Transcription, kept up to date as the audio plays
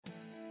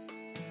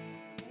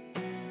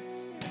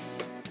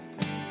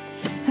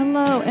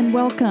Hello and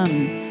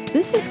welcome.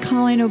 This is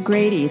Colleen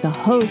O'Grady, the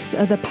host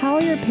of the Power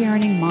Your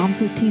Parenting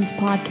Moms with Teens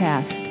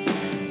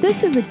podcast.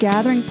 This is a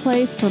gathering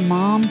place for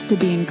moms to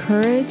be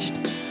encouraged,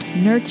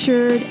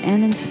 nurtured,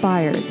 and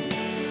inspired.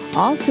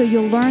 Also,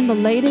 you'll learn the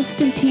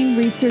latest in teen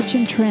research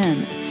and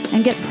trends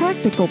and get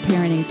practical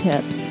parenting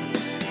tips.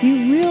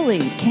 You really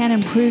can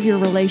improve your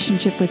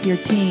relationship with your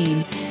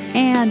teen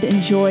and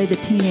enjoy the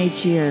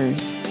teenage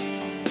years.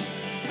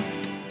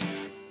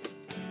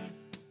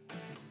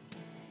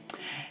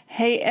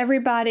 Hey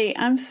everybody,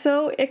 I'm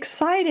so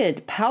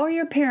excited. Power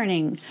Your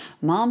Parenting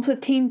Moms with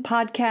Teen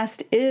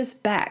podcast is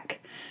back.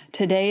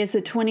 Today is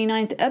the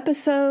 29th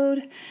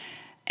episode,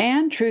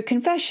 and true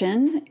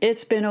confession,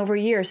 it's been over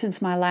a year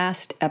since my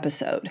last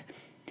episode.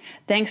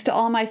 Thanks to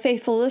all my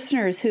faithful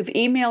listeners who've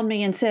emailed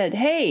me and said,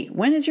 hey,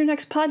 when is your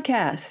next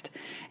podcast?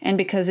 And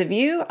because of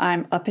you,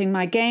 I'm upping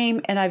my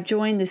game and I've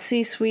joined the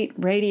C-Suite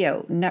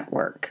Radio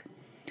Network.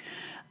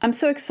 I'm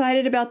so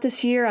excited about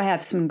this year. I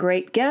have some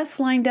great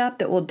guests lined up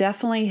that will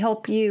definitely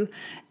help you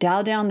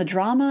dial down the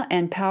drama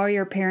and power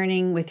your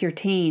parenting with your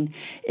teen.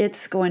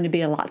 It's going to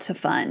be lots of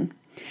fun.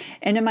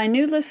 And to my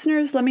new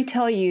listeners, let me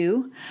tell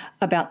you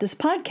about this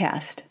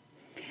podcast.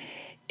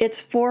 It's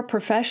for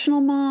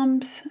professional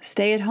moms,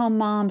 stay-at-home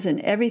moms,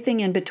 and everything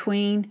in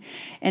between.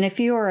 And if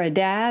you are a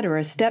dad or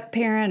a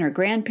step-parent or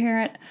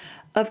grandparent,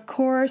 of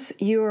course,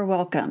 you are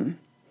welcome.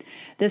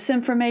 This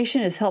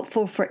information is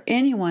helpful for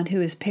anyone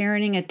who is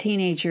parenting a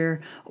teenager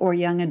or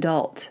young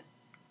adult.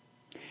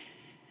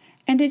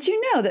 And did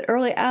you know that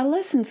early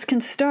adolescence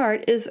can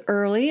start as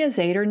early as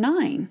 8 or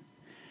 9?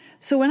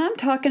 So when I'm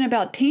talking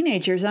about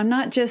teenagers, I'm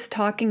not just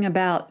talking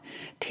about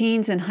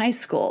teens in high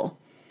school.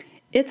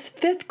 It's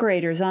 5th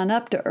graders on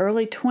up to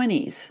early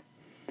 20s.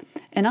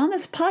 And on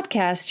this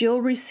podcast,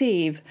 you'll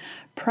receive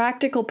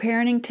practical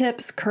parenting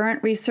tips,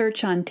 current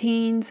research on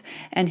teens,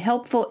 and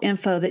helpful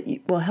info that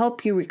will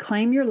help you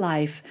reclaim your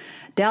life,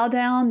 dial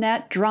down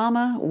that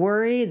drama,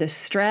 worry, the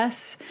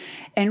stress,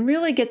 and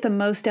really get the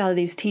most out of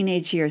these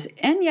teenage years.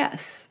 And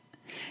yes,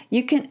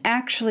 you can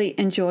actually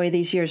enjoy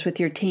these years with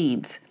your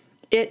teens.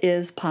 It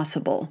is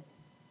possible.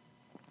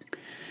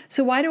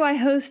 So why do I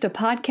host a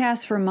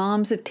podcast for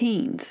moms of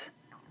teens?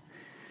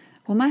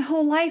 Well, my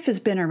whole life has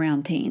been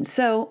around teens,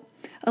 so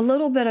a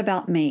little bit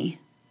about me.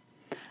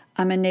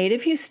 I'm a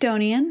native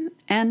Houstonian,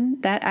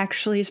 and that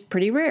actually is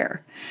pretty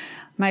rare.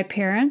 My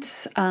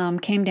parents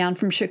came down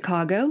from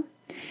Chicago.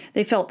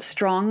 They felt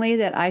strongly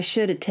that I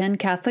should attend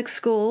Catholic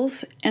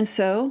schools, and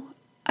so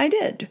I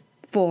did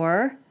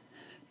for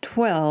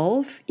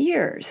 12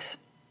 years.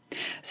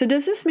 So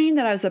does this mean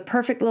that I was a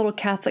perfect little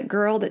Catholic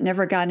girl that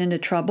never got into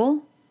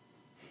trouble?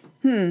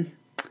 Well,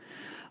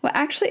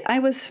 actually, I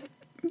was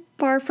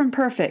far from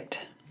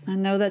perfect. I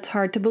know that's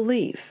hard to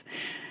believe.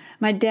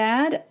 My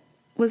dad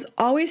was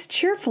always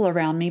cheerful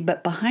around me,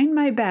 but behind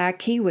my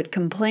back, he would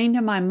complain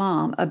to my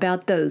mom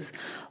about those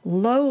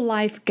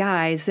low-life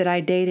guys that I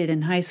dated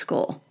in high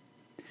school.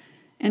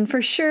 And for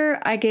sure,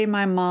 I gave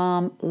my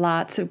mom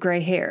lots of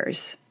gray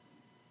hairs.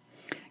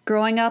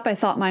 Growing up, I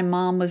thought my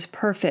mom was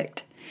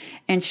perfect,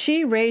 and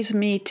she raised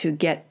me to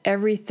get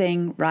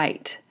everything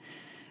right,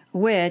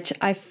 which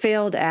I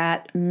failed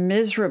at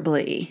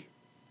miserably.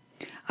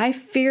 I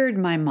feared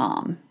my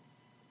mom.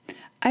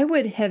 I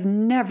would have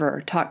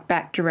never talked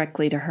back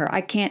directly to her.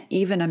 I can't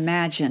even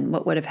imagine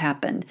what would have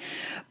happened.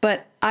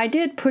 But I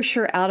did push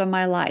her out of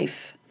my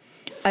life.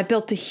 I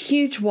built a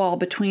huge wall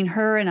between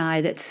her and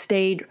I that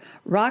stayed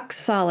rock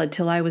solid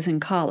till I was in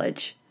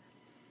college.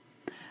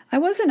 I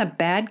wasn't a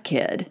bad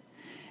kid,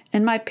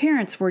 and my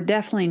parents were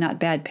definitely not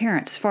bad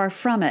parents, far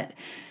from it.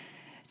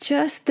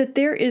 Just that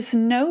there is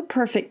no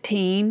perfect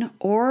teen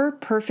or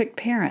perfect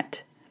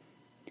parent.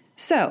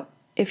 So,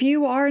 if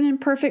you are an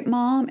imperfect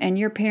mom and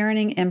you're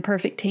parenting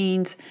imperfect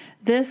teens,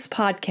 this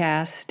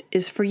podcast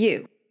is for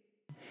you.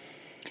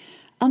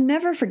 I'll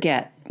never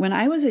forget, when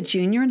I was a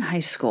junior in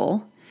high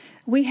school,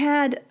 we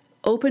had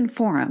open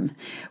forum,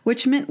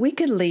 which meant we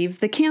could leave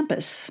the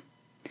campus.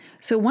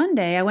 So one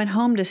day I went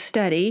home to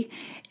study,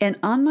 and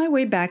on my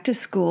way back to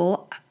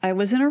school, I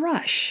was in a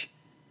rush.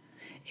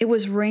 It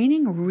was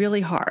raining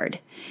really hard,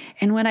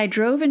 and when I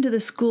drove into the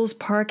school's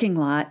parking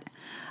lot,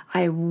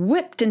 I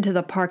whipped into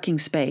the parking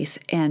space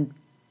and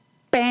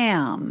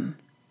bam!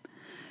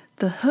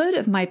 The hood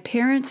of my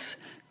parents'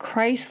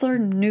 Chrysler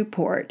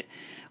Newport,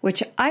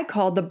 which I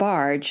called the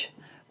barge,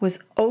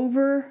 was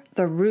over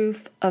the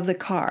roof of the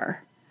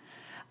car.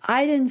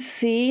 I didn't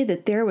see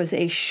that there was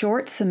a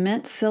short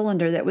cement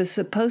cylinder that was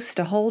supposed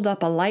to hold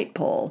up a light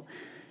pole.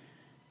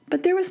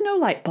 But there was no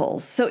light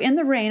poles, so in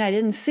the rain I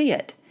didn't see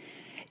it.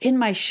 In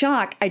my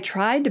shock, I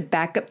tried to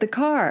back up the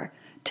car,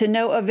 to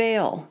no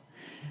avail.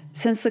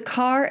 Since the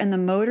car and the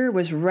motor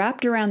was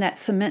wrapped around that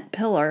cement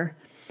pillar,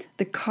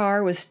 the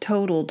car was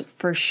totaled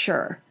for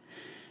sure.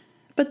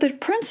 But the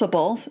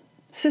principal,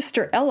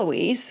 Sister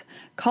Eloise,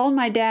 called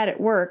my dad at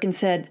work and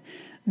said,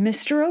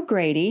 Mr.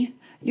 O'Grady,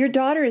 your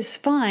daughter is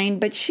fine,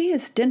 but she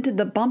has dented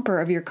the bumper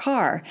of your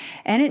car,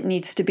 and it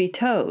needs to be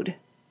towed.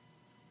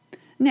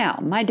 Now,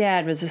 my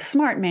dad was a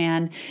smart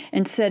man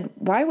and said,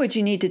 why would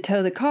you need to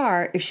tow the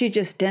car if she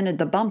just dented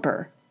the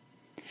bumper?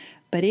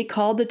 But he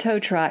called the tow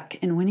truck,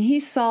 and when he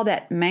saw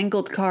that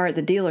mangled car at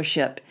the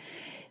dealership,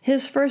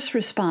 his first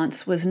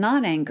response was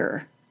not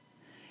anger.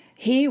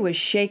 He was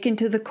shaken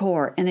to the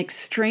core and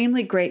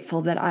extremely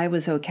grateful that I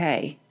was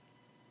okay.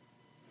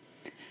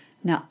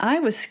 Now, I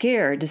was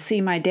scared to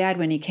see my dad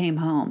when he came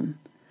home.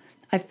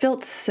 I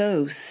felt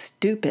so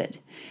stupid.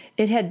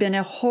 It had been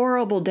a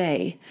horrible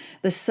day.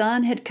 The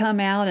sun had come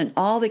out, and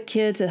all the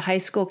kids at high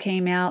school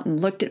came out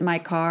and looked at my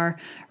car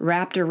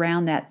wrapped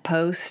around that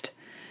post.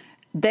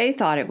 They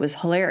thought it was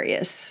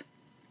hilarious,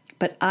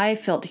 but I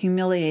felt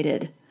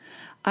humiliated.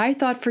 I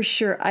thought for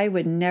sure I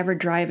would never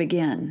drive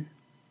again.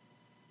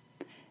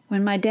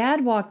 When my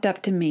dad walked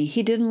up to me,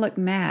 he didn't look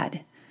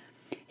mad.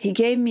 He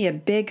gave me a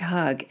big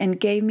hug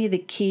and gave me the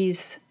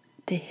keys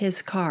to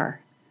his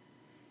car.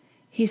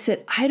 He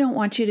said, "I don't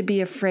want you to be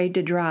afraid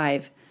to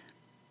drive."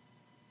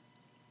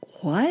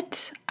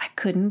 What? I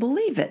couldn't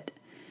believe it.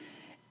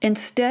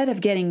 Instead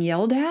of getting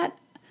yelled at,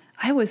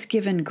 I was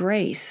given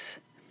grace.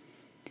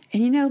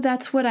 And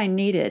that's what I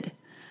needed.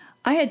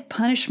 I had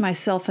punished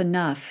myself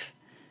enough.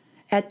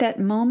 At that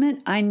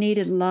moment, I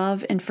needed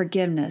love and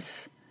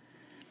forgiveness.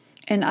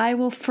 And I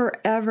will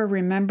forever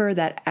remember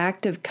that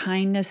act of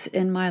kindness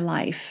in my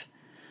life.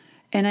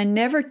 And I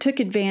never took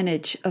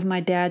advantage of my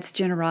dad's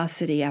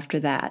generosity after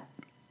that.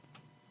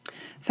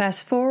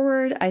 Fast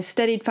forward, I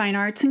studied fine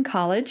arts in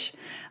college.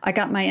 I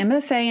got my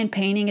MFA in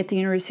painting at the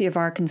University of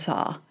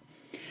Arkansas.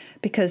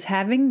 Because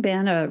having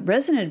been a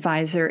resident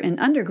advisor in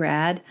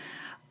undergrad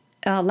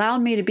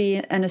allowed me to be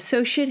an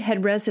associate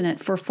head resident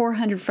for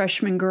 400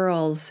 freshman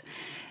girls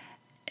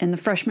in the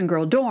freshman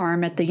girl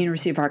dorm at the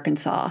University of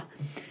Arkansas.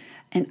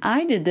 And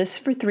I did this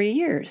for 3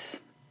 years.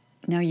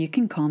 Now you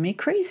can call me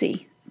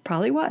crazy.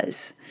 Probably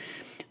was.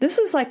 This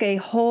is like a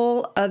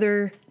whole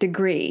other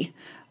degree,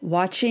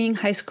 watching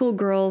high school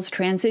girls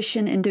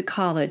transition into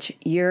college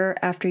year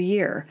after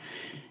year.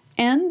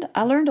 And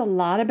I learned a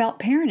lot about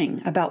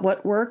parenting, about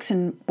what works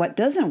and what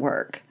doesn't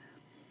work.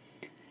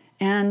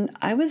 And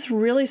I was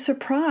really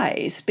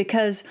surprised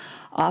because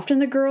often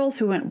the girls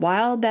who went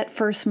wild that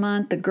first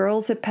month, the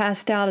girls that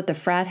passed out at the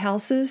frat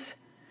houses,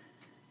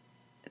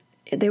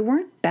 they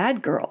weren't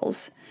bad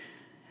girls.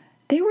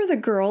 They were the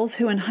girls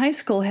who in high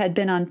school had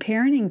been on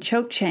parenting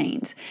choke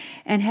chains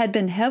and had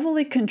been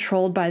heavily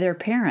controlled by their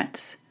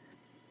parents.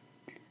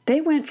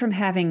 They went from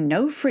having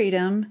no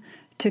freedom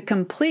to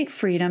complete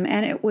freedom,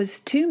 and it was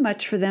too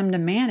much for them to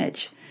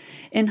manage.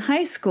 In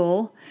high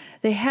school,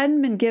 they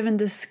hadn't been given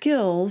the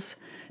skills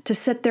to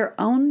set their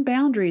own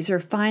boundaries or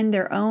find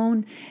their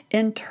own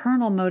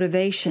internal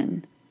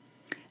motivation.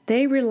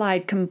 They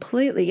relied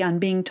completely on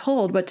being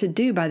told what to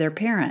do by their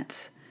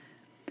parents.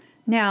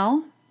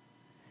 Now,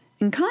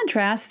 in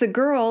contrast, the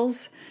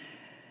girls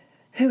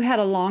who had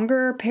a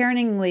longer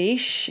parenting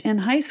leash in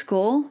high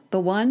school, the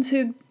ones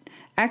who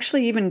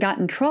actually even got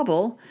in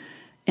trouble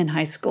in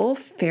high school,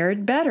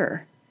 fared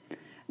better.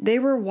 They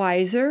were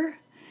wiser,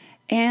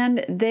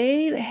 and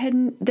they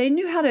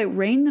knew how to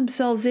rein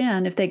themselves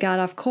in if they got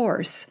off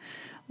course,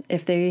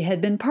 if they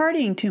had been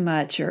partying too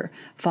much or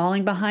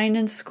falling behind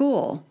in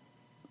school.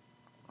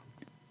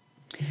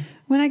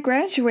 When I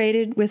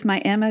graduated with my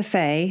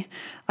MFA,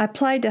 I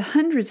applied to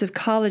hundreds of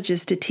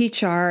colleges to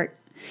teach art,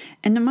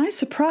 and to my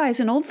surprise,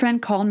 an old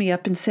friend called me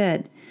up and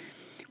said,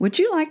 "Would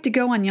you like to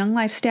go on Young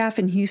Life staff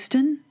in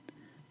Houston?"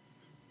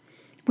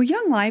 Well,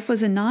 Young Life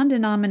was a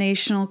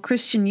non-denominational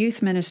Christian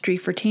youth ministry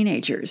for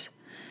teenagers,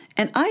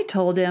 and I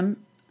told him,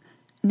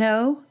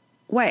 no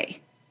way.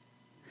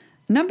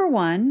 Number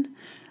one,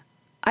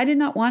 I did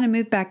not want to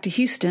move back to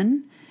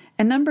Houston,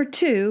 and number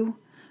two,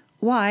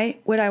 why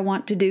would I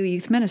want to do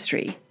youth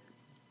ministry?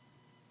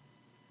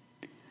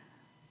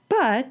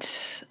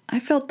 But I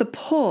felt the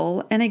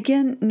pull, and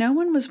again, no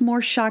one was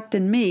more shocked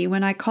than me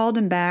when I called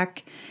him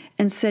back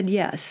and said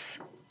yes.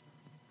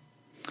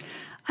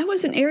 I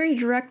was an area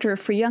director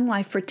for Young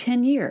Life for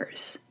 10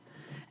 years,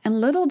 and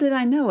little did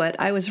I know it,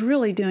 I was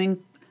really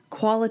doing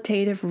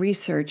qualitative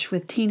research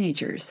with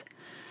teenagers.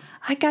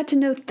 I got to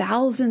know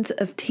thousands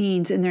of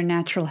teens in their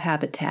natural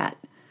habitat.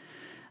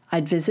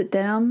 I'd visit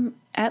them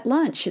at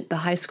lunch at the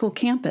high school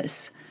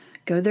campus,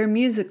 go to their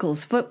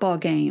musicals, football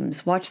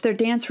games, watch their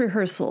dance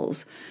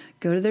rehearsals,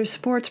 go to their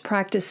sports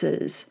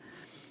practices,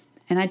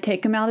 and I'd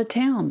take them out of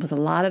town with a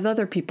lot of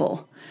other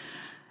people.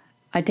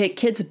 I'd take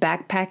kids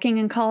backpacking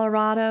in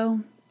Colorado,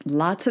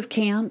 lots of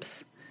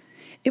camps.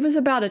 It was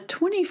about a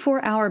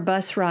 24-hour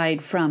bus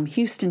ride from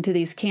Houston to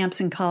these camps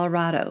in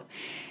Colorado.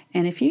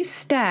 And if you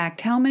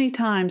stacked how many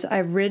times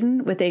I've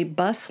ridden with a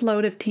bus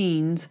load of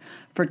teens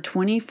for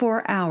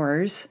 24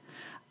 hours,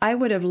 I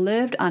would have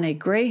lived on a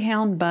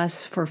Greyhound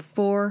bus for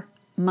 4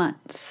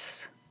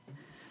 months.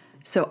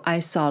 So I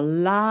saw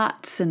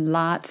lots and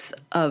lots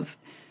of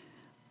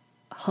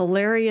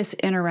hilarious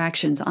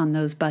interactions on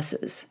those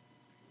buses.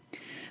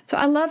 So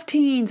I love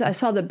teens. I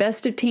saw the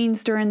best of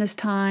teens during this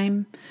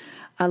time.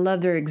 I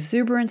love their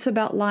exuberance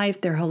about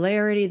life, their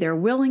hilarity, their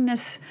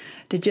willingness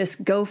to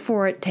just go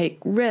for it, take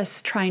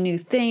risks, try new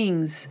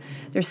things,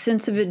 their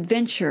sense of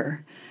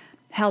adventure,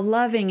 how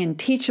loving and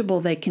teachable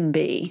they can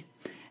be.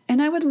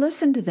 And I would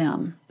listen to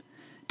them,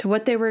 to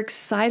what they were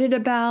excited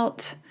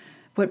about,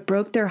 what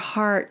broke their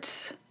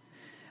hearts,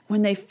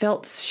 when they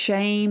felt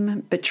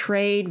shame,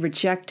 betrayed,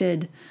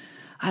 rejected.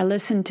 I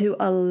listened to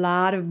a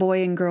lot of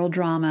boy and girl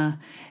drama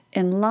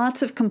and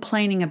lots of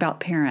complaining about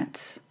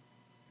parents.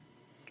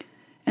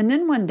 And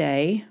then one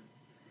day,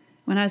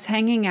 when I was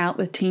hanging out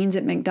with teens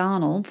at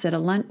McDonald's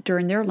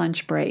during their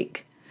lunch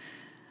break,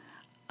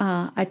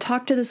 I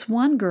talked to this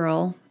one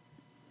girl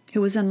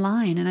who was in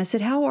line, and I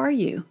said, "How are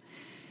you?"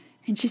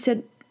 And she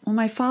said, "Well,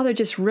 my father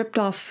just ripped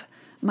off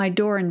my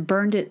door and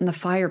burned it in the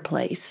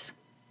fireplace."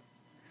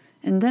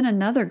 And then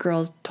another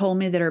girl told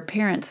me that her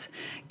parents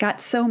got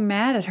so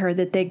mad at her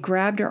that they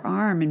grabbed her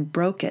arm and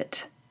broke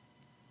it.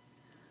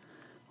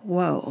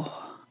 Whoa.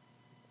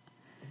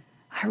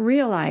 I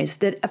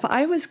realized that if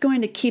I was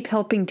going to keep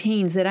helping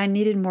teens, that I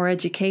needed more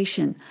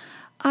education.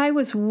 I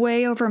was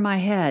way over my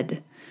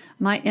head.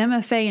 My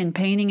MFA in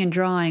painting and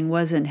drawing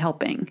wasn't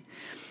helping.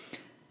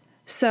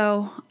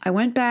 So I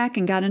went back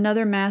and got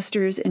another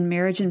master's in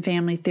marriage and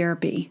family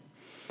therapy.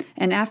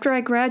 And after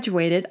I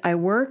graduated, I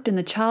worked in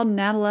the child and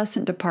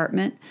adolescent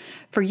department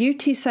for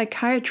UT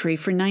Psychiatry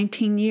for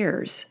 19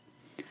 years.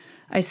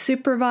 I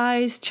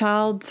supervised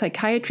child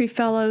psychiatry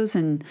fellows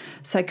and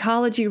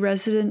psychology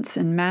residents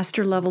and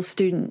master level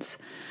students.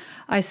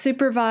 I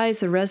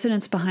supervised the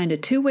residents behind a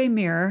two-way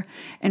mirror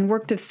and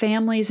worked with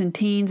families and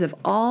teens of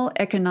all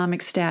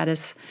economic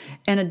status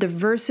and a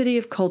diversity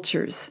of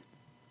cultures.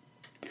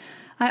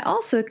 I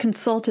also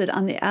consulted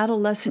on the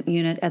adolescent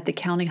unit at the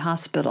county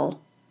hospital.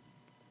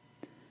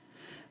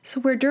 So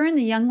where during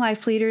the Young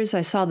Life Leaders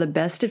I saw the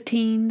best of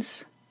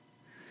teens,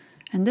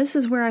 and this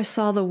is where I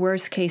saw the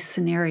worst case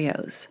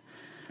scenarios.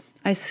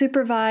 I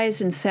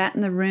supervised and sat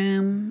in the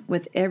room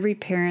with every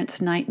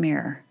parent's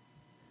nightmare.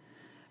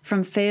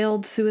 From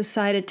failed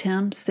suicide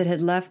attempts that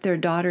had left their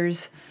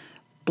daughters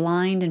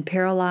blind and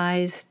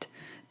paralyzed,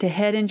 to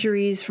head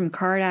injuries from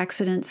car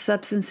accidents,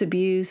 substance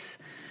abuse,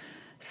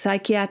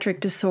 psychiatric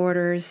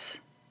disorders.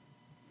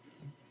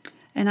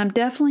 And I'm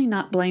definitely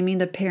not blaming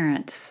the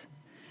parents.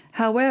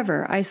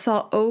 However, I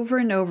saw over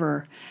and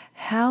over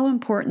how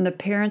important the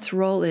parents'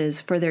 role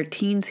is for their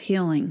teens'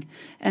 healing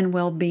and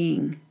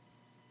well-being.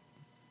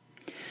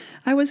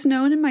 I was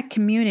known in my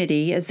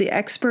community as the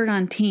expert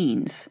on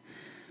teens,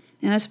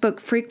 and I spoke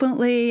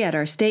frequently at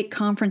our state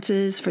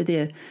conferences for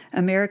the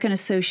American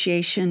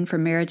Association for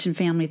Marriage and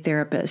Family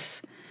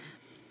Therapists.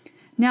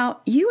 Now,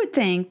 you would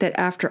think that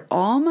after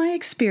all my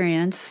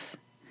experience,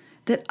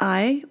 that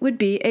I would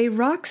be a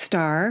rock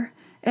star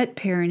at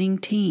parenting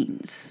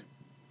teens.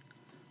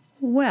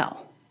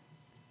 Well,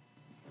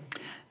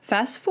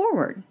 fast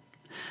forward.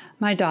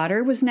 My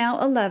daughter was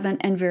now 11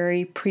 and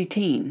very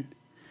preteen.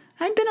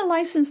 I'd been a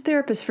licensed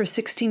therapist for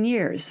 16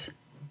 years,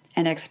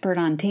 an expert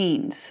on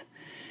teens,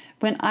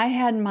 when I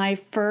had my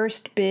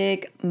first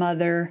big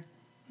mother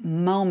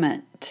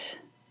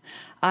moment.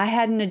 I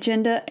had an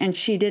agenda and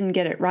she didn't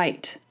get it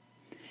right.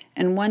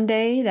 And one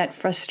day that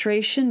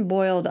frustration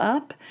boiled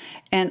up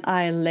and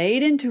I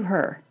laid into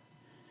her.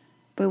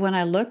 But when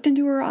I looked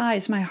into her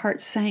eyes, my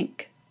heart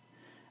sank.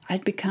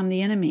 I'd become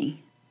the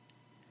enemy.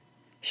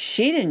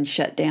 She didn't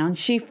shut down.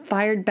 She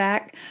fired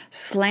back,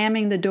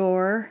 slamming the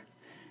door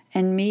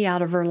and me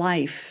out of her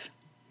life.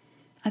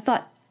 I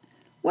thought,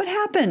 what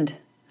happened?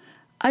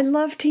 I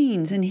love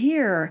teens, and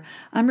here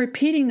I'm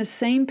repeating the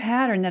same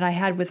pattern that I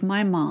had with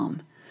my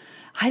mom.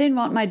 I didn't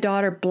want my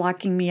daughter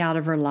blocking me out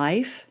of her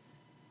life.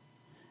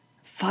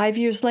 5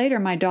 years later,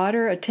 my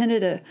daughter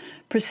attended a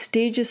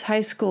prestigious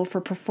high school for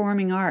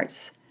performing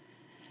arts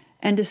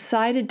and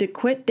decided to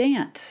quit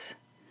dance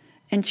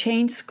and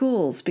change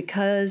schools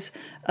because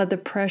of the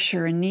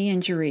pressure and knee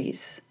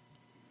injuries.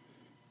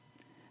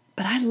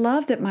 But I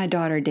loved that my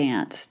daughter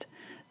danced.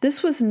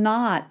 This was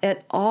not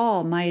at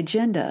all my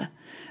agenda,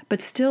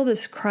 but still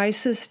this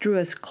crisis drew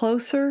us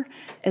closer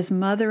as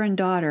mother and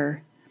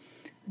daughter.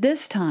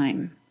 This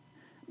time,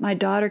 my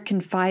daughter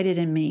confided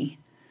in me.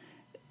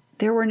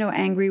 There were no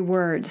angry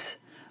words.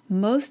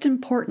 Most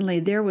importantly,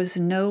 there was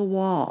no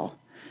wall.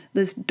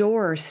 This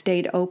door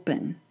stayed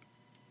open.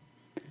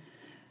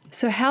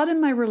 So how did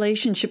my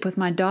relationship with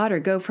my daughter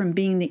go from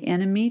being the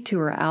enemy to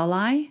her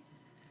ally?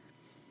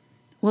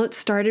 Well, it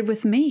started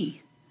with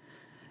me.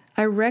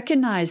 I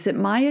recognized that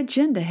my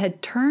agenda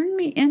had turned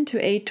me into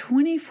a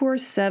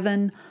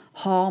 24/7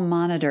 hall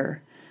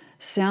monitor,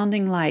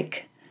 sounding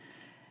like,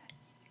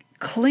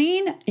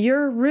 "Clean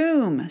your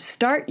room,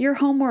 start your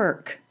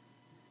homework.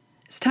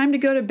 It's time to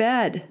go to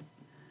bed."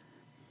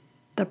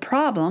 The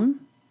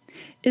problem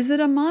is that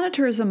a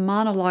monitor is a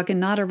monologue and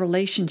not a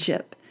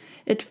relationship.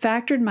 It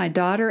factored my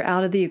daughter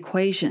out of the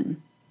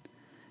equation.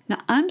 Now,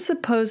 I'm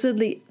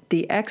supposedly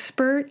the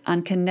expert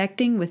on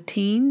connecting with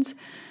teens.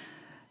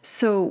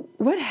 So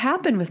what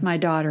happened with my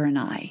daughter and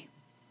I?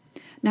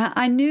 Now,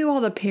 I knew all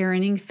the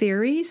parenting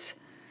theories.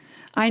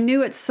 I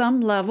knew at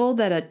some level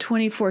that a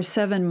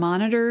 24/7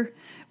 monitor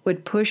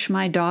would push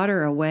my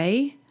daughter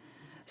away.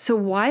 So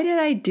why did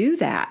I do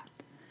that?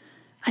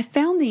 I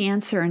found the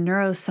answer in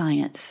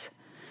neuroscience.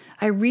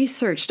 I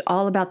researched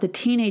all about the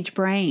teenage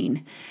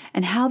brain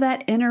and how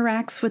that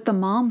interacts with the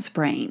mom's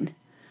brain.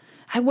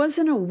 I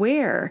wasn't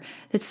aware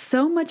that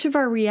so much of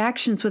our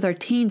reactions with our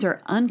teens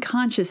are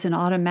unconscious and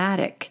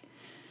automatic.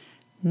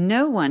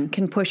 No one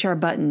can push our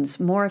buttons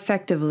more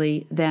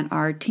effectively than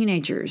our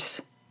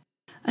teenagers.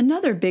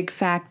 Another big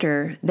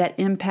factor that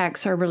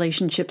impacts our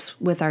relationships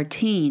with our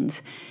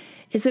teens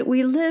is that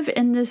we live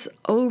in this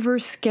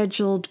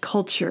overscheduled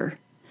culture,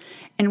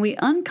 and we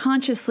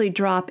unconsciously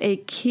drop a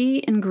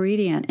key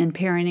ingredient in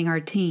parenting our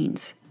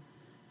teens,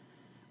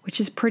 which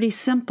is pretty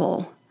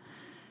simple,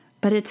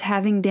 but it's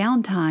having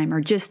downtime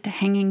or just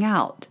hanging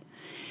out.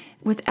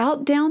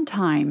 Without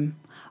downtime,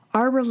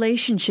 our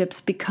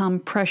relationships become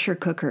pressure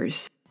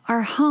cookers.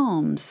 Our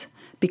homes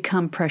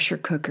become pressure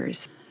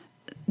cookers.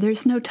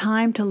 There's no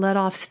time to let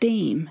off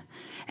steam,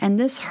 and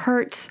this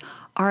hurts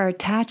our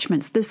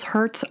attachments. This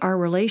hurts our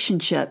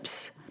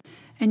relationships.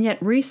 And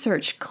yet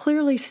research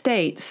clearly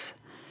states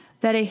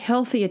that a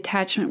healthy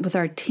attachment with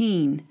our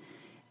teen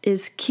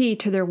is key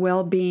to their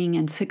well-being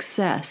and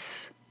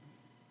success.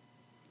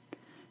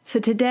 So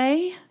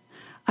today,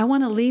 I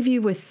want to leave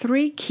you with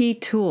 3 key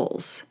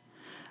tools.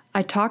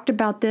 I talked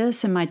about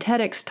this in my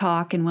TEDx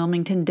talk in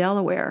Wilmington,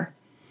 Delaware.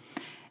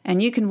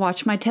 And you can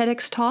watch my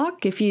TEDx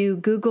talk if you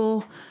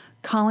Google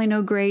Colleen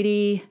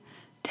O'Grady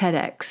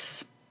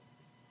TEDx.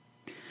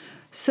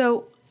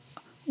 So,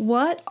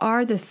 what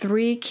are the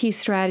 3 key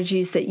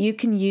strategies that you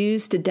can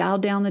use to dial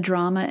down the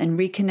drama and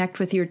reconnect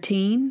with your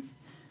teen?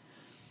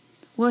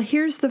 Well,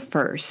 here's the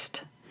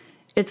first.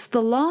 It's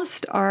the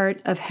lost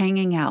art of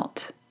hanging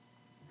out.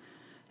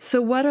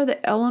 So what are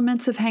the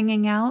elements of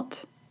hanging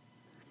out?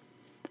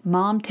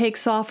 Mom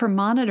takes off her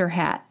monitor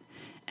hat,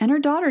 and her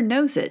daughter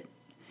knows it.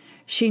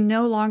 She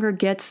no longer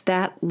gets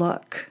that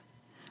look,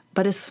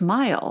 but a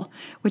smile,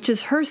 which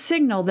is her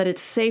signal that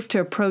it's safe to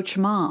approach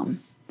mom.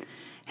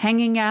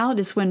 Hanging out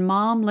is when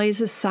mom lays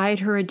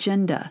aside her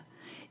agenda,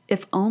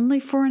 if only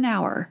for an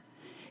hour.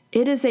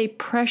 It is a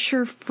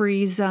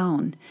pressure-free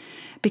zone.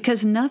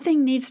 Because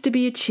nothing needs to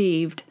be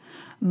achieved,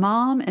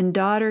 mom and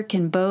daughter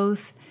can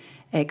both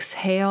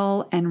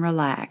exhale and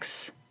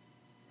relax.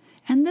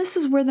 And this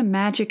is where the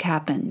magic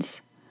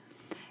happens.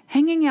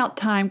 Hanging out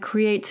time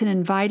creates an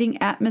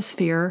inviting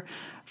atmosphere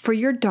for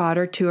your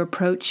daughter to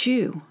approach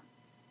you.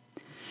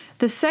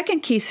 The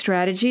second key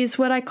strategy is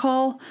what I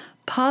call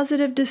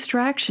positive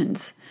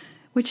distractions,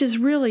 which is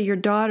really your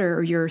daughter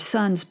or your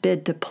son's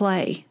bid to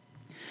play.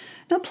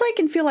 Now, play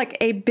can feel like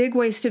a big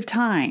waste of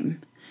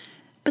time,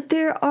 but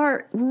there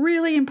are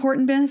really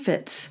important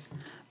benefits.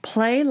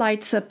 Play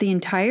lights up the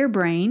entire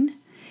brain,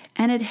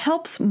 and it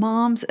helps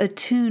moms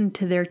attune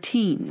to their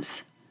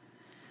teens.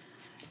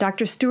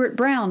 Dr. Stuart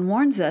Brown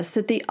warns us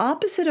that the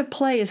opposite of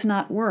play is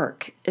not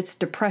work, it's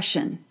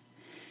depression.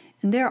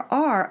 And there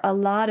are a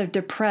lot of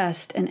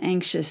depressed and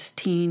anxious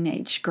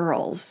teenage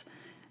girls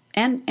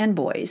and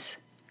boys.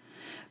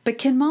 But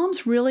can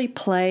moms really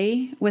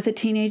play with a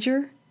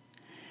teenager?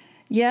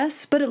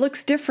 Yes, but it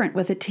looks different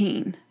with a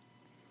teen.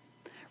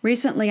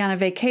 Recently on a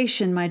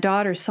vacation, my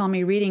daughter saw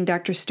me reading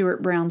Dr.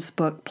 Stuart Brown's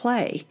book,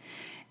 Play.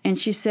 And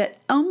she said,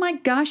 "Oh my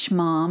gosh,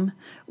 Mom,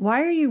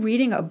 why are you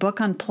reading a book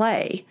on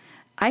play?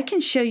 I can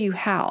show you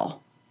how."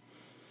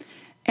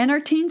 And our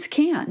teens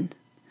can.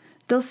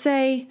 They'll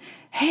say,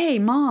 "Hey,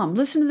 Mom,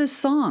 listen to this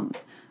song.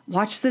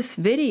 Watch this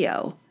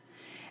video."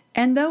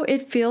 And though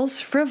it feels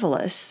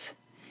frivolous,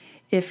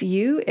 if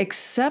you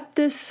accept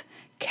this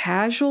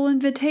casual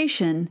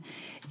invitation,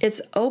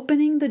 it's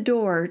opening the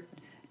door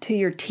to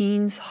your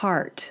teen's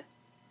heart.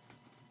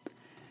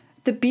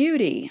 The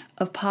beauty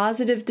of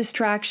positive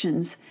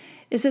distractions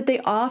is that they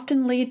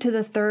often lead to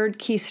the third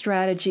key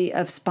strategy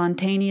of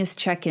spontaneous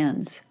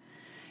check-ins.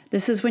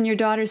 This is when your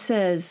daughter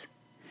says,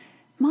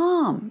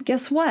 "Mom,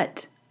 guess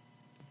what?"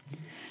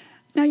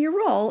 Now your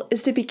role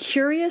is to be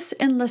curious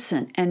and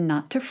listen and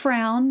not to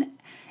frown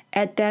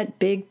at that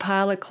big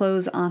pile of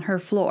clothes on her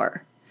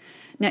floor.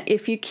 Now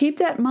if you keep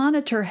that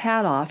monitor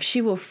hat off,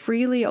 she will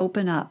freely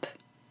open up.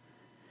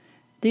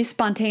 These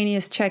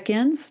spontaneous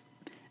check-ins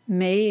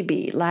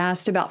maybe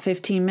last about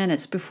 15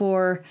 minutes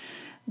before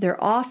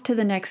they're off to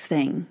the next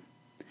thing.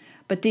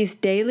 But these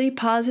daily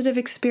positive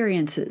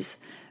experiences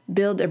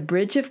build a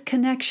bridge of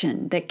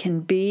connection that can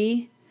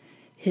be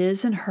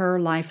his and her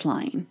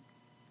lifeline.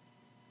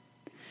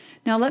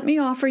 Now let me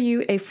offer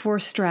you a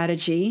 4th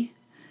strategy,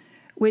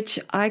 which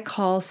I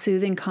call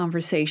soothing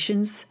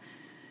conversations.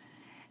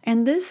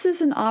 And this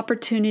is an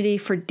opportunity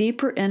for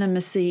deeper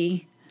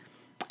intimacy,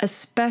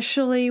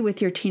 especially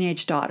with your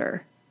teenage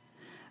daughter.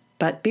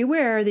 But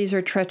beware, these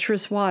are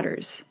treacherous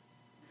waters.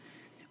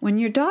 When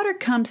your daughter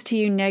comes to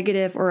you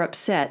negative or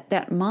upset,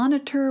 that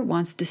monitor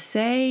wants to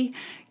say,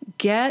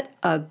 "Get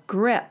a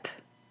grip."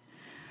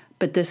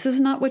 But this is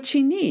not what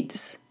she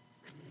needs.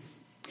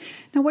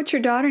 Now, what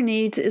your daughter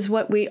needs is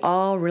what we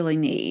all really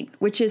need,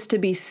 which is to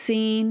be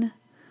seen,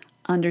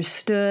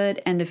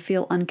 understood, and to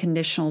feel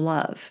unconditional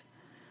love.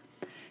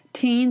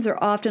 Teens are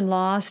often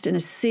lost in a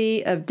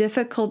sea of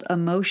difficult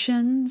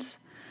emotions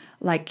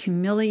like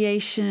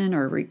humiliation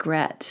or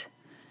regret.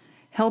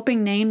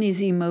 Helping name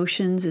these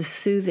emotions is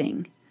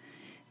soothing.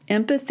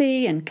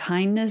 Empathy and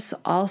kindness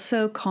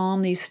also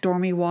calm these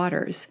stormy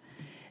waters.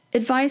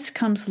 Advice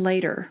comes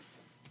later.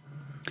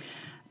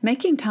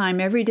 Making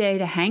time every day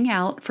to hang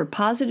out for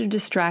positive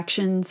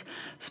distractions,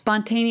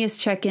 spontaneous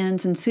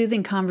check-ins, and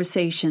soothing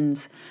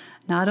conversations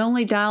not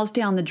only dials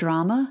down the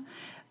drama,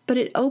 but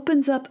it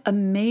opens up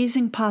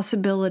amazing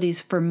possibilities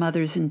for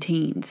mothers and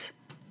teens.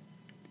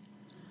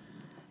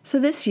 So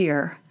this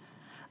year,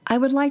 I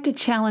would like to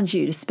challenge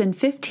you to spend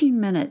 15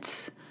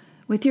 minutes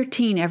with your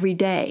teen every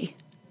day.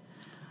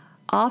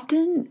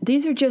 Often,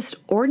 these are just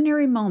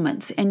ordinary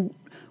moments and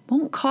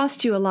won't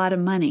cost you a lot of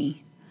money.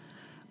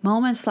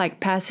 Moments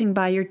like passing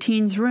by your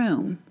teen's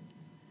room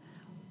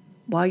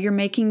while you're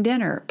making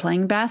dinner,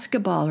 playing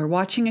basketball, or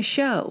watching a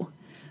show.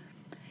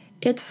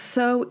 It's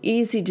so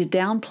easy to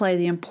downplay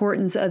the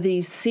importance of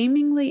these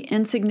seemingly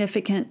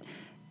insignificant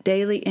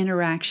daily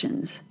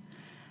interactions.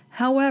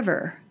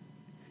 However,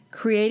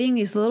 creating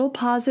these little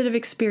positive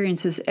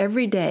experiences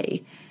every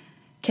day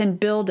can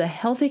build a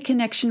healthy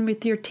connection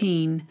with your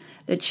teen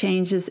that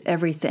changes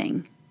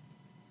everything.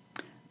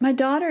 My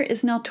daughter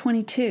is now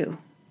 22.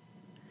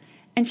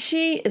 And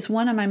she is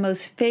one of my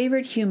most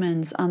favorite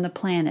humans on the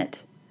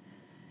planet.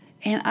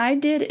 And I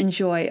did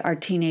enjoy our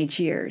teenage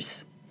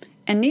years.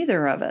 And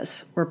neither of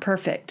us were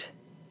perfect.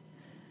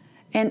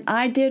 And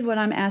I did what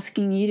I'm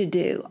asking you to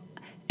do.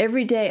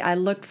 Every day I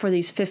looked for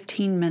these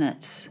 15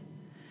 minutes.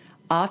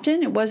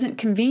 Often it wasn't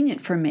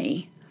convenient for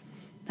me.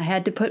 I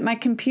had to put my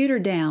computer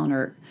down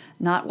or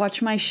not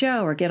watch my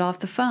show or get off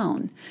the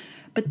phone.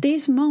 But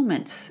these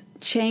moments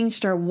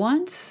changed our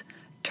once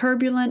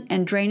turbulent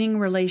and draining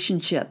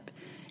relationship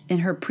in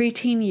her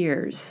preteen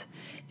years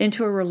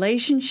into a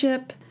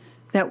relationship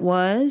that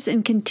was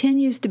and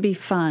continues to be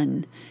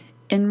fun,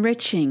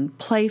 enriching,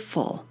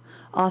 playful,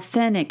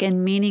 authentic,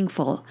 and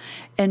meaningful,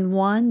 and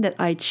one that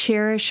I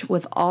cherish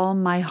with all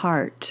my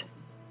heart.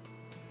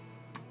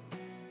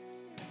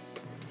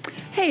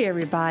 Hey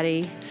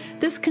everybody,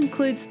 this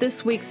concludes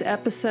this week's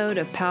episode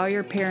of Power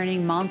Your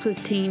Parenting Moms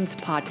with Teens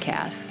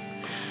podcast.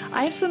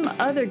 I have some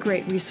other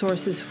great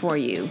resources for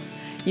you.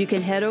 You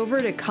can head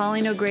over to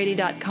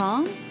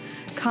ColleenO'Grady.com.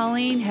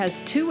 Colleen has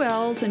 2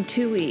 L's and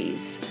 2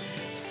 E's.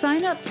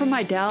 Sign up for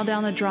my Dial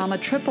Down the Drama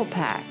triple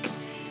pack.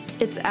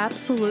 It's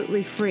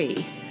absolutely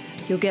free.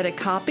 You'll get a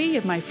copy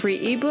of my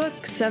free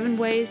ebook, 7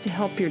 Ways to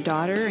Help Your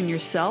Daughter and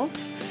Yourself,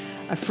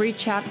 a free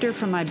chapter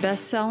from my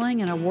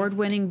best-selling and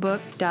award-winning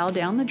book, Dial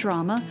Down the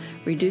Drama,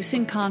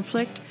 Reducing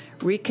Conflict,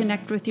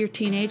 Reconnect with Your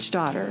Teenage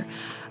Daughter,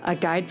 a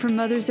guide for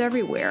mothers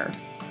everywhere,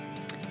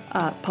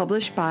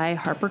 published by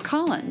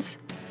HarperCollins.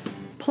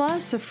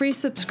 Plus a free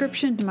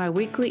subscription to my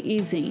weekly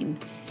e-zine.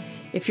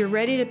 If you're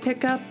ready to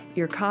pick up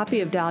your copy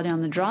of Dial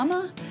Down the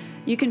Drama,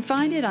 you can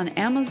find it on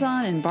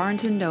Amazon and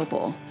Barnes &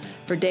 Noble.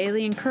 For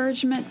daily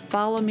encouragement,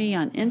 follow me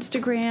on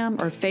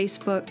Instagram or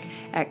Facebook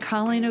at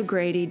Colleen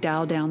O'Grady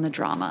Dial Down the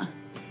Drama.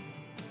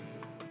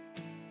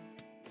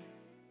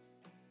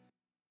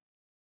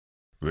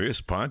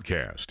 This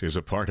podcast is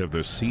a part of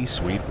the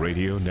C-Suite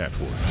Radio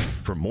Network.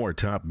 For more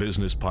top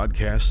business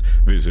podcasts,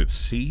 visit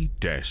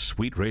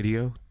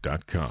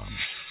c-suiteradio.com.